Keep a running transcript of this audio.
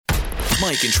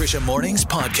Mike and Trisha Mornings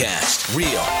podcast. Real,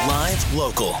 live,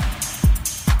 local.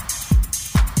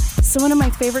 So one of my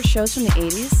favorite shows from the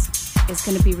 80s is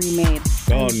going to be remade.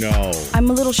 Oh, no. I'm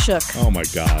a little shook. Oh, my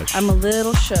gosh. I'm a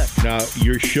little shook. Now,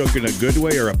 you're shook in a good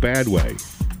way or a bad way?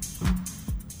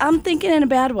 I'm thinking in a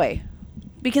bad way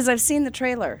because I've seen the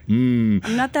trailer.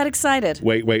 I'm not that excited.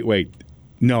 Wait.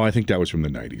 No, I think that was from the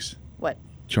 90s. What?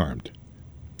 Charmed.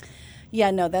 Yeah,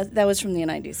 no, that was from the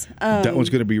 90s. That one's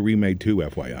going to be remade too,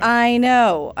 FYI. I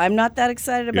know. I'm not that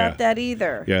excited about that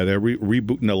either. Yeah, they're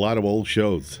rebooting a lot of old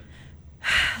shows.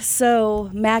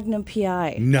 So, Magnum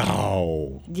P.I.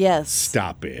 No. Yes.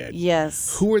 Stop it.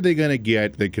 Yes. Who are they going to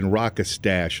get that can rock a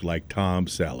stash like Tom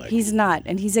Selleck? He's not,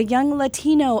 and he's a young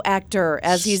Latino actor,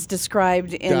 as he's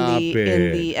described in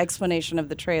the explanation of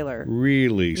the trailer.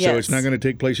 Really? Yes. So it's not going to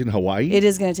take place in Hawaii? It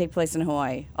is going to take place in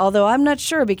Hawaii. Although I'm not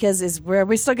sure because are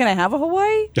we still going to have a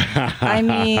Hawaii? I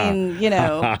mean,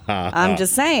 I'm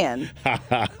just saying.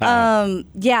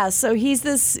 Yeah, so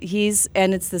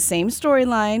and it's the same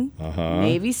storyline.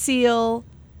 Navy SEAL.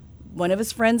 One of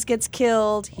his friends gets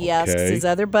killed. He asks his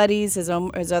other buddies, his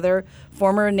other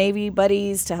former Navy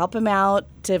buddies, to help him out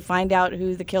to find out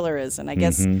who the killer is. And I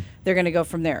guess they're going to go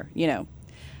from there,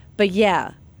 But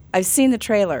yeah, I've seen the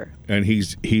trailer. And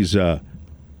he's a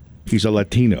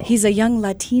Latino. He's a young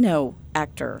Latino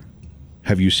actor.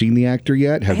 Have you seen the actor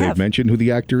yet? Have they mentioned who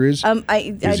the actor is? I is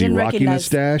he didn't rocking recognize. a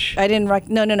stash? I didn't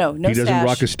no He doesn't stash.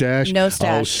 rock a stash? No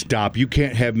stash. Oh, stop. You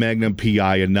can't have Magnum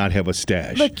P.I. and not have a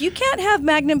stash. Look, you can't have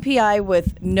Magnum P.I.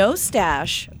 with no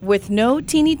stash, with no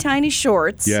teeny tiny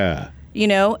shorts. Yeah.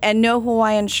 And no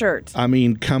Hawaiian shirt. I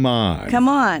mean, come on. Come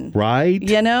on. Right?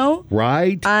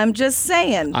 Right? I'm just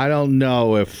saying. I don't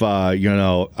know if, a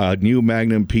new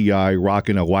Magnum P.I.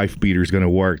 rocking a wife beater is going to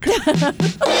work.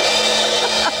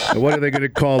 What are they going to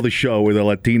call the show with a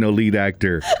Latino lead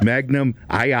actor? Magnum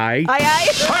Aye.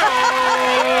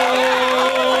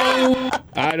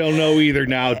 I don't know either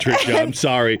now, Trisha. I'm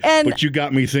sorry. But you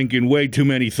got me thinking way too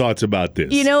many thoughts about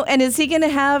this. And is he going to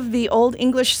have the old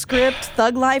English script,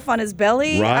 Thug Life, on his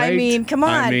belly? Right? I mean, come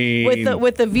on.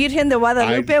 With the Virgen de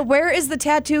Guadalupe, where is the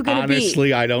tattoo going to be?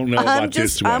 Honestly, I don't know about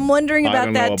this one. I'm wondering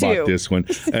about that, too. I don't know about this one.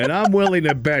 And I'm willing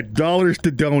to bet dollars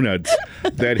to donuts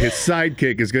that his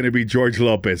sidekick is going to be George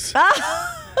Lopez.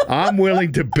 I'm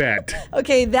willing to bet.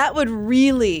 Okay, that would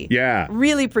really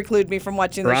preclude me from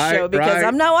watching the show because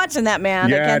I'm not watching that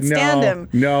man. I can't stand him.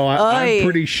 No, I'm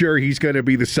pretty sure he's going to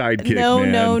be the sidekick,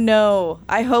 man. No.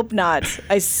 I hope not.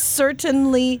 I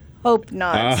certainly hope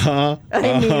not.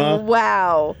 I mean,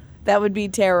 wow. That would be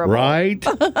terrible. Right?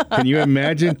 Can you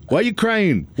imagine? Why you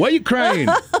crying?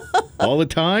 All the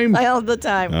time? All the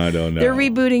time. I don't know. They're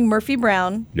rebooting Murphy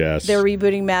Brown. Yes. They're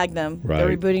rebooting Magnum. Right.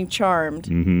 They're rebooting Charmed.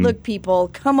 Look, people,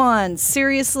 come on.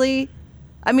 Seriously?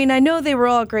 I mean, I know they were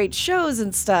all great shows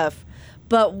and stuff,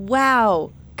 but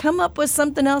wow. Come up with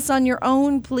something else on your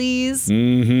own, please.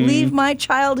 Leave my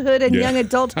childhood and young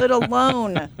adulthood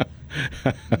alone.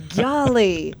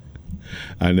 Golly.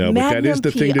 I know, Magnum but that is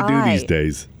the thing to do these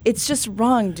days. It's just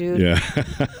wrong, dude. Yeah.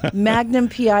 Magnum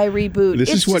P.I. reboot.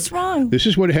 It's just wrong. This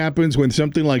is what happens when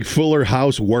something like Fuller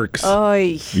House works.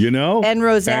 Oy. And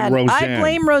Roseanne. I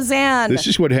blame Roseanne. This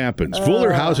is what happens.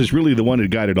 Fuller House is really the one that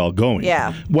got it all going.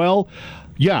 Yeah. Well,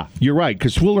 yeah, you're right.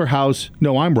 Because Fuller House.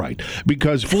 No, I'm right.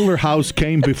 Because Fuller House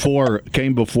came before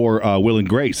Will and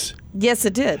Grace. Yes,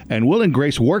 it did. And Will and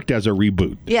Grace worked as a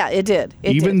reboot. Yeah, it did.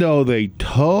 Even though they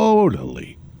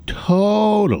totally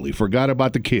forgot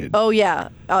about the kid. Oh, yeah.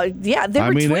 Yeah, they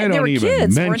were twins. They don't even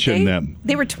kids, mention them.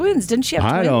 They were twins. Didn't she have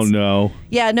twins? I don't know.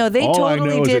 Yeah, no, they All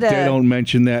totally I know did is that they don't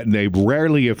mention that, and they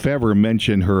rarely, if ever,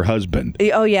 mention her husband.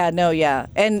 Oh, yeah, no, yeah.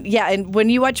 And when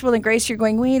you watch Will and Grace, you're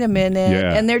going, wait a minute.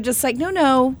 Yeah. And they're just like,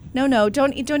 no,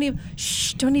 don't even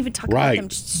talk about them.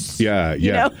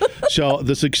 Yeah. So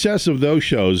the success of those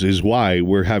shows is why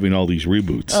we're having all these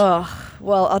reboots. Oh,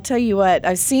 well, I'll tell you what.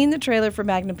 I've seen the trailer for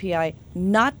Magnum P.I.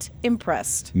 Not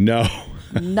impressed. No.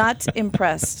 Not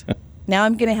impressed. Now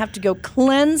I'm going to have to go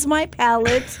cleanse my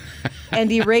palate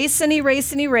and erase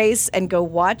and go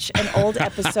watch an old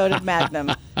episode of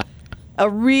Magnum. A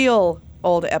real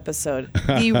old episode.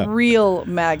 The real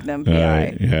Magnum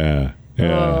P.I. Yeah.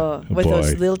 With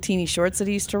those little teeny shorts that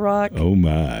he used to rock. Oh,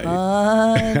 my.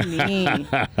 Honey.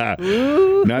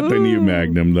 Not the new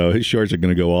Magnum, though. His shorts are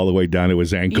going to go all the way down to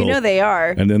his ankle. You know they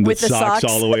are. And then the socks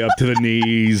all the way up to the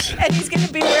knees. And he's going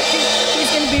to be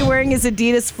wearing his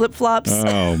Adidas flip-flops.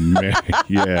 Oh, man.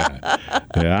 Yeah.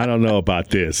 I don't know about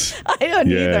this. I don't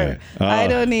either. I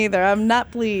don't either. I'm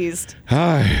not pleased.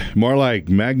 More like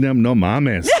Magnum no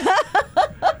mames.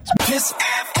 Kiss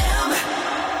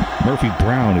FM. Murphy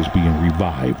Brown is being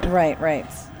revived. Right.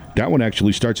 That one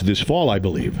actually starts this fall, I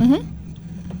believe.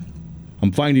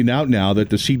 I'm finding out now that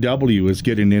the CW is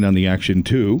getting in on the action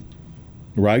too,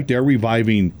 right? They're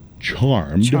reviving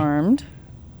Charmed. Charmed.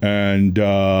 And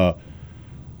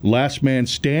Last Man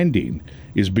Standing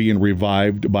is being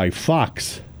revived by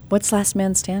Fox. What's Last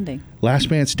Man Standing? Last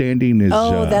Man Standing is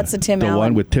that's a Tim the Allen.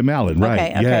 one with Tim Allen,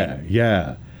 right? Okay.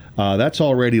 Yeah. That's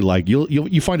already like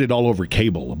you find it all over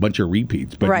cable, a bunch of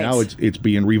repeats, but Right. now it's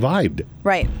being revived.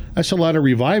 Right. That's a lot of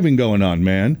reviving going on,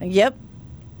 man. Yep.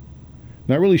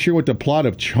 Not really sure what the plot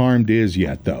of Charmed is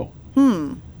yet, though.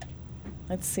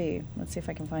 Let's see if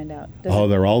I can find out. The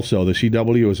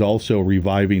CW is also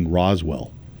reviving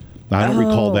Roswell. I don't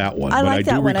recall that one, I but like I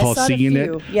that do one. I recall saw it a seeing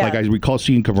few. it. Yeah. Like I recall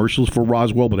seeing commercials for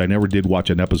Roswell, but I never did watch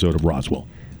an episode of Roswell.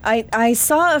 I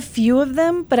saw a few of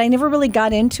them, but I never really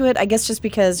got into it. I guess just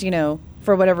because,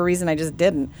 for whatever reason, I just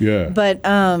didn't. Yeah. But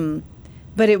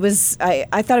it was.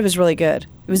 I thought it was really good.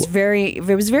 It was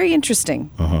very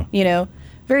interesting. Uh-huh.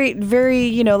 Very,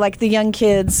 very, like the young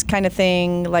kids kind of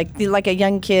thing, like a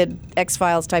young kid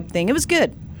X-Files type thing. It was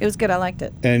good. It was good. I liked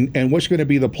it. And what's going to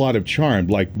be the plot of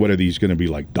Charmed? Like, what are these going to be,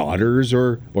 like daughters,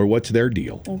 or what's their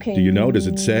deal? Okay, Do you know? Does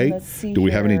it say? let's see Do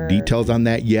we have any here. details on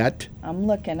that yet? I'm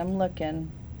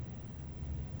looking.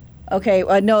 Okay,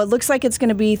 no, it looks like it's going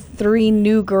to be 3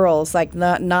 new girls, like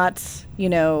not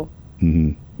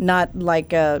not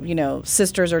like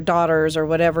sisters or daughters or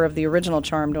whatever of the original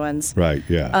Charmed ones. Right.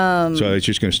 Yeah. So it's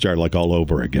just going to start like all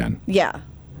over again. Yeah,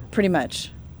 pretty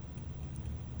much.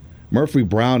 Murphy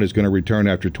Brown is going to return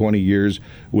after 20 years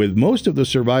with most of the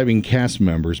surviving cast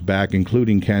members back,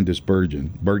 including Candice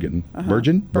Bergen. Bergen?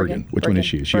 Which one is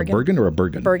she? Is she a Bergen or a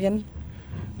Bergen? Bergen.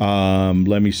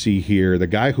 Let me see here. The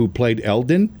guy who played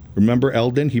Eldon. Remember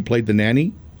Eldon? He played the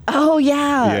nanny. Oh,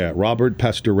 yeah. Yeah, Robert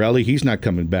Pastorelli. He's not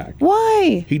coming back.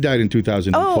 Why? He died in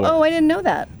 2004. Oh, I didn't know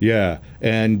that. Yeah,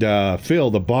 and Phil,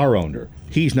 the bar owner,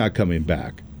 he's not coming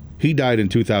back. He died in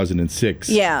 2006.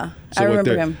 Yeah, So I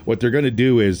remember him. What they're going to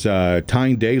do is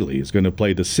Tyne Daly is going to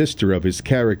play the sister of his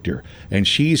character, and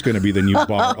she's going to be the new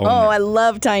bar owner. Oh, I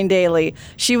love Tyne Daly.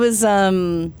 She was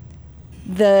the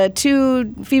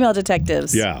 2 female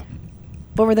detectives. Yeah,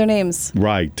 What were their names?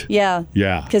 right. Yeah.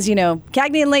 Yeah. Because,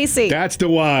 Cagney and Lacey. That's the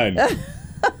one.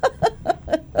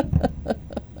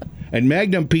 And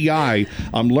Magnum PI,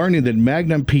 I'm learning that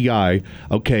Magnum PI,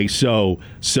 okay, so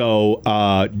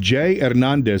Jay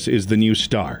Hernandez is the new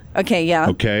star. Okay, yeah.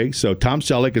 Okay, so Tom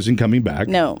Selleck isn't coming back.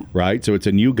 No. Right, so it's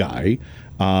a new guy.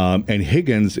 And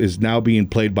Higgins is now being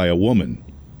played by a woman.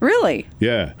 Really?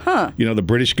 Yeah. Huh. You know, the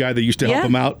British guy that used to help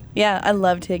him out? Yeah, I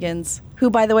loved Higgins, who,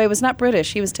 by the way, was not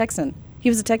British. He was Texan. He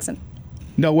was a Texan.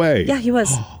 No way. Yeah, he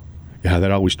was. Yeah,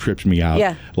 that always trips me out.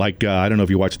 Yeah. Like, I don't know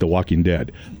if you watch The Walking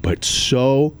Dead, but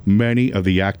so many of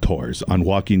the actors on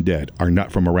Walking Dead are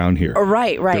not from around here.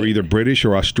 Right. They're either British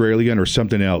or Australian or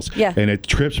something else. Yeah. And it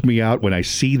trips me out when I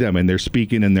see them and they're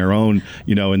speaking in their own,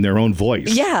 in their own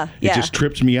voice. Yeah, It yeah. just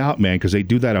trips me out, man, because they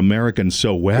do that American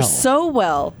so well. So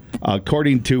well.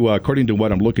 According to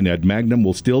what I'm looking at, Magnum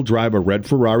will still drive a red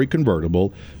Ferrari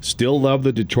convertible, still love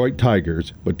the Detroit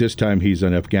Tigers, but this time he's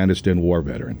an Afghanistan war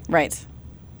veteran. Right.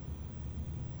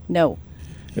 No.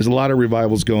 There's a lot of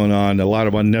revivals going on, a lot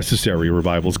of unnecessary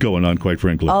revivals going on, quite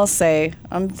frankly. I'll say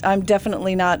I'm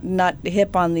definitely not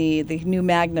hip on the new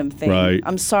Magnum thing. Right.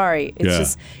 I'm sorry.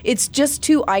 It's just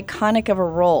too iconic of a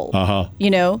role.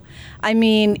 Uh-huh. I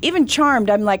mean, even Charmed,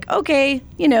 I'm like, okay,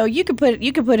 you could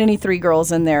put any 3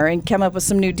 girls in there and come up with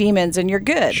some new demons and you're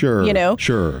good. Sure.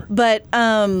 Sure. But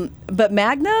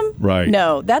Magnum? Right.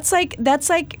 No. That's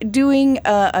like doing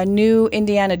a new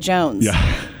Indiana Jones.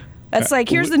 Yeah. That's like,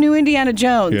 here's the new Indiana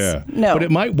Jones. Yeah. No. But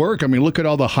it might work. I mean, look at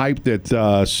all the hype that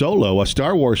Solo, a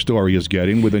Star Wars story, is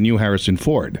getting with a new Harrison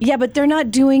Ford. Yeah, but they're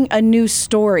not doing a new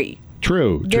story.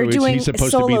 True. They're doing He's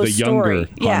supposed to be Solo the younger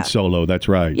story. Yeah. Han Solo. That's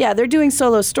right. Yeah, they're doing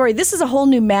Solo's story. This is a whole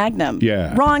new Magnum.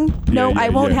 Yeah. Wrong. No, I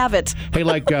won't have it. Hey,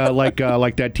 like that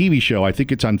TV show. I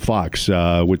think it's on Fox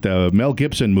with the Mel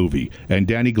Gibson movie and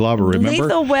Danny Glover. Remember?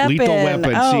 Lethal Weapon. Lethal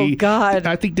Weapon. Oh, See, God.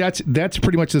 I think that's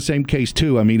pretty much the same case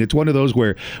too. I mean, it's one of those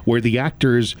where the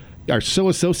actors are so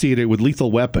associated with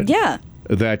Lethal Weapon. Yeah.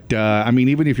 That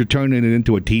even if you're turning it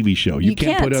into a TV show, you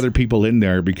can't put other people in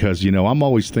there because I'm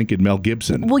always thinking Mel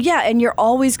Gibson. Well, yeah, and you're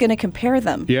always going to compare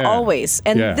them. Yeah. Always.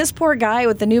 And Yeah. this poor guy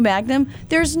with the new Magnum,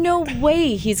 there's no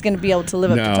way he's going to be able to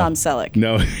live up to Tom Selleck.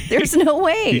 No, There's no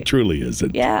way. He truly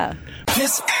isn't. Yeah.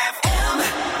 Kiss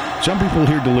FM. Some people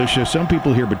hear delicious. Some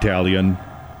people hear battalion.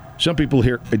 Some people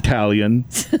hear Italian.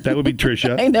 That would be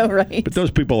Trisha. I know, right? But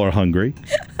those people are hungry.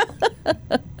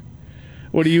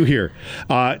 What do you hear?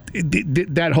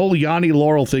 That whole Yanni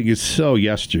Laurel thing is so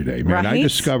yesterday, man. Right? I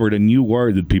discovered a new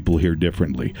word that people hear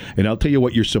differently. And I'll tell you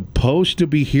what you're supposed to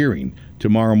be hearing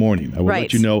tomorrow morning. I will Right.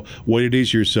 let you know what it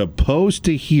is you're supposed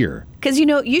to hear. Because,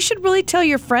 you should really tell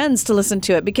your friends to listen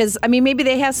to it because, maybe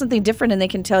they have something different and they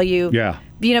can tell you. Yeah.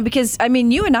 Because,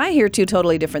 you and I hear two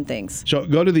totally different things. So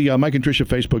go to the Mike and Tricia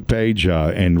Facebook page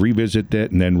and revisit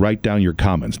it, and then write down your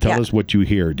comments. Tell us what you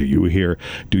hear. Do you hear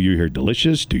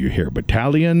delicious? Do you hear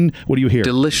battalion? What do you hear?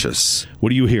 Delicious. What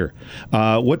do you hear?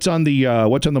 What's on the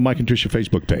Mike and Tricia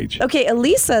Facebook page? Okay,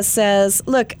 Elisa says,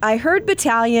 look, I heard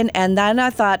battalion, and then I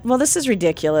thought, well, this is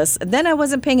ridiculous. And then I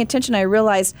wasn't paying attention. I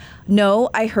realized, no,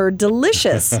 I heard delicious.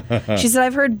 She said,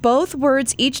 I've heard both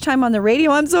words each time on the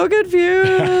radio. I'm so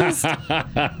confused.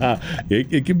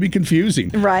 It can be confusing.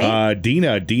 Right.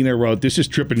 Dina wrote, this is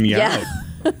tripping me out.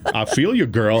 I feel you,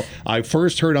 girl. I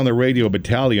first heard on the radio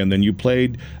battalion, then you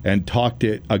played and talked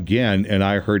it again, and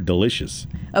I heard delicious.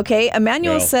 Okay,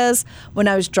 Emmanuel says, when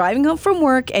I was driving home from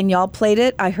work and y'all played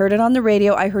it, I heard it on the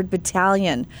radio, I heard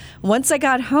battalion. Once I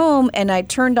got home and I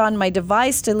turned on my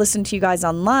device to listen to you guys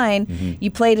online,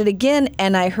 you played it again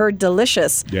and I heard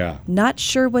delicious. Yeah. Not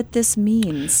sure what this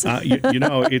means.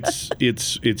 It's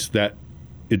that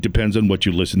it depends on what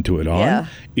you listen to it on. Yeah.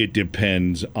 It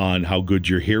depends on how good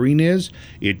your hearing is.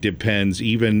 It depends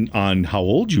even on how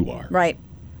old you are. Right.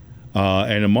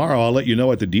 And tomorrow I'll let you know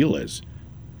what the deal is.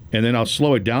 And then I'll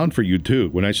slow it down for you, too.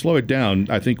 When I slow it down,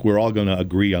 I think we're all going to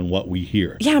agree on what we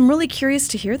hear. Yeah, I'm really curious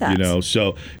to hear that.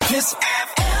 So... Kiss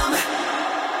FM.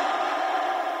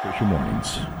 Tricia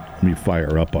Mornings. Let me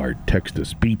fire up our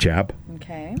text-to-speech app.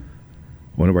 Okay.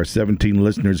 One of our 17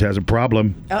 listeners has a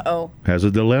problem. Uh-oh. Has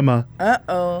a dilemma.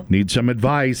 Uh-oh. Needs some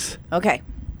advice. Okay.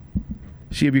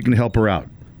 See if you can help her out.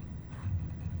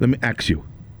 Let me ask you.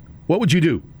 What would you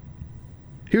do?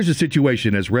 Here's the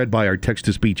situation as read by our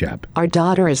text-to-speech app. Our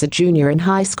daughter is a junior in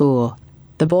high school.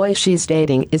 The boy she's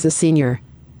dating is a senior.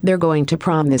 They're going to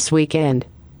prom this weekend.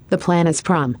 The plan is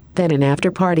prom, then an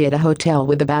after-party at a hotel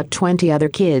with about 20 other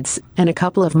kids, and a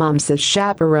couple of moms as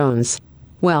chaperones.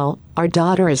 Well, our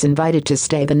daughter is invited to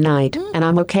stay the night, and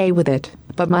I'm okay with it,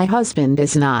 but my husband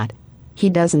is not. He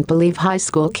doesn't believe high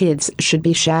school kids should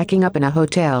be shacking up in a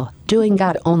hotel, doing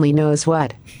God only knows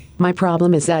what. My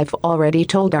problem is I've already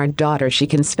told our daughter she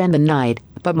can spend the night,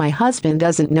 but my husband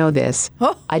doesn't know this.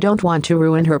 I don't want to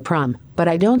ruin her prom, but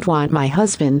I don't want my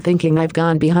husband thinking I've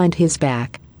gone behind his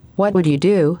back. What would you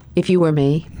do if you were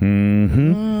me?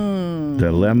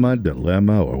 Dilemma,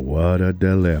 or what a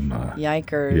dilemma.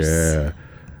 Yikers.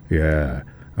 Yeah.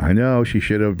 I know she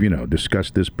should have,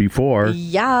 discussed this before.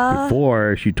 Yeah.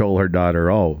 Before she told her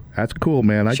daughter, oh, that's cool,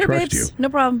 man. I Sure, trust babes. you. No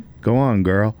problem. Go on,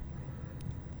 girl.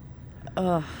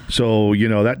 So,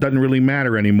 that doesn't really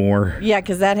matter anymore. Yeah,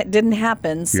 because that didn't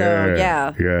happen, so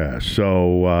yeah. Yeah.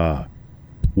 So,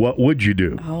 what would you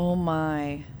do? Oh,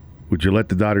 my. Would you let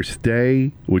the daughter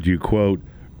stay? Would you, quote,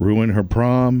 ruin her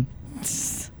prom?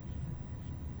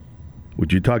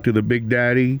 Would you talk to the big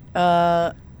daddy?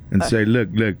 And say, look.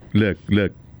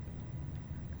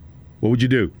 What would you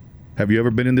do? Have you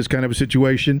ever been in this kind of a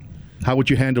situation? How would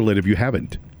you handle it if you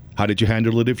haven't? How did you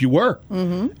handle it if you were?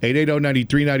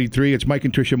 880-9393. It's Mike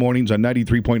and Tricia Mornings on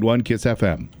 93.1 Kiss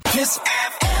FM. Kiss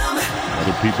FM.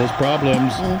 Other people's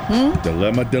problems.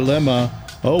 Dilemma.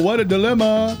 Oh, what a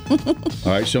dilemma.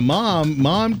 All right, so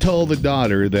mom told the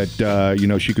daughter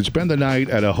that, she could spend the night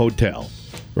at a hotel.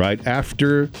 Right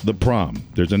after the prom,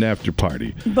 there's an after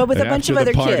party. But with and a bunch of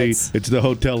after the other party, kids. It's the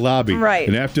hotel lobby. Right.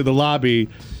 And after the lobby,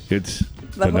 it's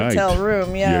The hotel night.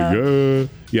 room, yeah.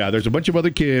 Yeah, there's a bunch of other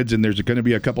kids, and there's going to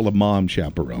be a couple of mom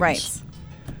chaperones. Right.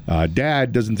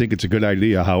 Dad doesn't think it's a good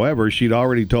idea. However, she'd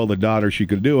already told the daughter she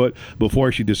could do it before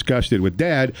she discussed it with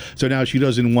Dad. So now she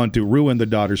doesn't want to ruin the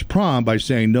daughter's prom by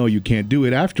saying, no, you can't do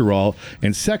it after all.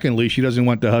 And secondly, she doesn't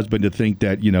want the husband to think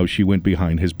that, she went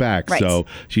behind his back. Right. So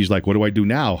she's like, what do I do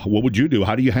now? What would you do?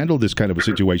 How do you handle this kind of a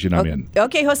situation I'm in?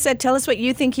 Okay, Jose, tell us what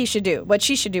you think he should do. What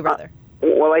she should do, rather.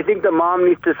 Well, I think the mom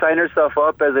needs to sign herself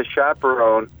up as a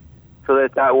chaperone so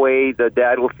that way the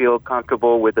dad will feel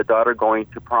comfortable with the daughter going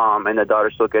to prom and the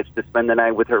daughter still gets to spend the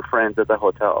night with her friends at the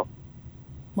hotel.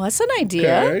 Well, that's an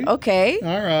idea. Okay.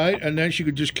 All right. And then she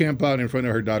could just camp out in front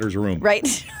of her daughter's room. Right.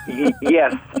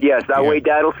 Yes. That way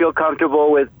dad will feel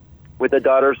comfortable with the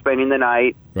daughter spending the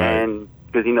night, Right. and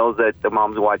because he knows that the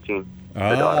mom's watching the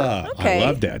daughter. Okay. I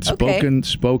love that. Okay.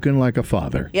 Spoken like a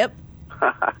father. Yep.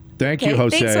 Thank Okay, you,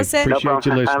 Jose. thanks, Jose. Appreciate No you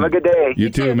problem. listening. Have a good day. You You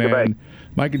too, too. man. Goodbye.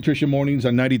 Mike and Tricia Mornings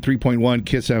on 93.1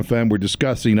 Kiss FM. We're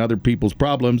discussing other people's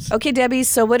problems. Okay, Debbie,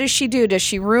 so what does she do? Does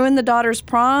she ruin the daughter's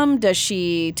prom? Does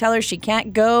she tell her she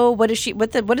can't go? What is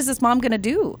this mom going to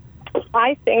do?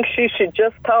 I think she should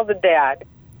just tell the dad.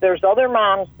 There's other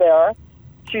moms there.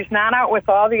 She's not out with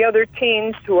all the other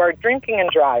teens who are drinking and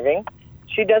driving.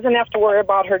 She doesn't have to worry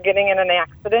about her getting in an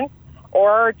accident.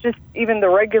 or just even the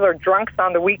regular drunks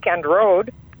on the weekend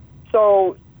road.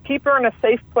 So keep her in a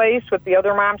safe place with the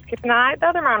other moms. Keep an eye. The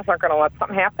other moms aren't going to let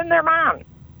something happen. They're moms.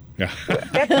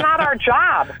 That's not our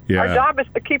job. Yeah. Our job is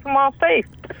to keep them all safe.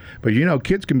 But,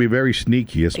 kids can be very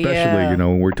sneaky, especially,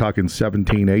 when we're talking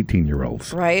 17,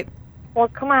 18-year-olds. Right. Well,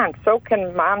 come on. So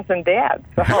can moms and dads.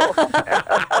 So.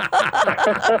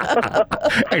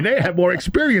 And they have more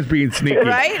experience being sneaky.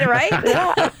 Right.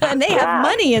 Yeah. And they have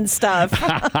money and stuff.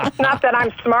 It's not that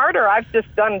I'm smarter. I've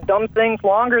just done dumb things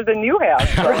longer than you have.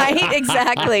 So. Right?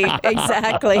 Exactly.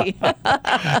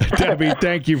 Debbie,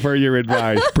 thank you for your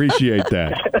advice. Appreciate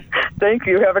that. Thank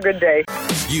you. Have a good day.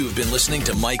 You've been listening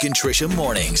to Mike and Tricia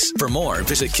Mornings. For more,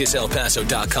 visit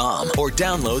KissElPaso.com or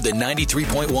download the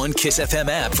 93.1 Kiss FM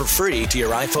app for free to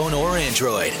your iPhone or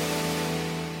Android.